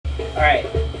Alright,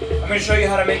 I'm going to show you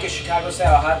how to make a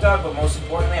Chicago-style hot dog, but most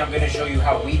importantly, I'm going to show you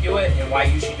how we do it and why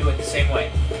you should do it the same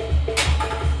way.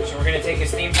 So we're going to take a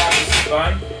steam pot piece of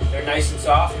bun. They're nice and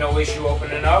soft, no issue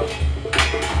opening up.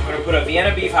 We're going to put a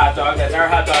Vienna beef hot dog. That's our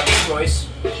hot dog of choice.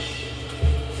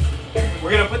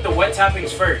 We're going to put the wet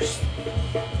toppings first.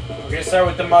 We're going to start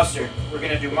with the mustard. We're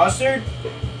going to do mustard.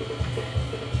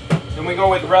 Then we go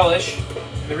with relish.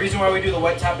 And the reason why we do the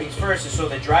wet toppings first is so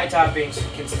the dry toppings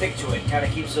can stick to it. Kind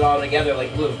of keeps it all together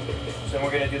like glue. So then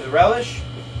we're going to do the relish.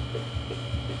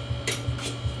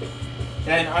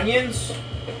 Then onions.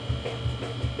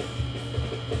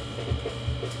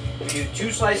 We do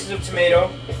 2 slices of tomato.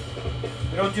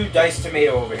 We don't do diced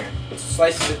tomato over here. It's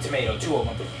slices of tomato, 2 of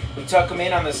them. We tuck them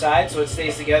in on the side so it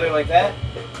stays together like that.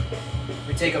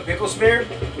 We take a pickle spear.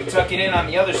 We tuck it in on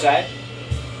the other side.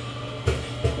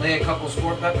 Lay a couple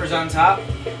sport peppers on top.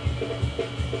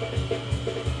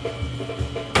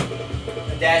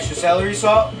 A dash of celery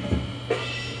salt.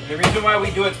 And the reason why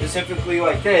we do it specifically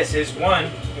like this is, 1,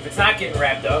 if it's not getting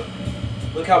wrapped up,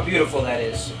 look how beautiful that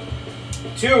is.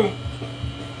 2,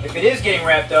 if it is getting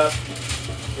wrapped up,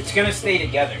 it's going to stay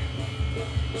together.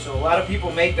 So a lot of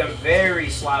people make them very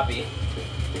sloppy,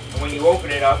 and when you open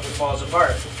it up, it falls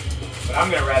apart. But I'm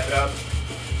going to wrap it up.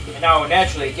 And now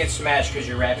naturally it gets smashed because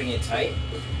you're wrapping it tight.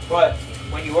 But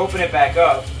when you open it back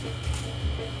up,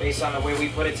 based on the way we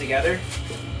put it together,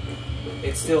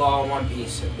 it's still all in one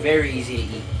piece. Very easy to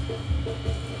eat.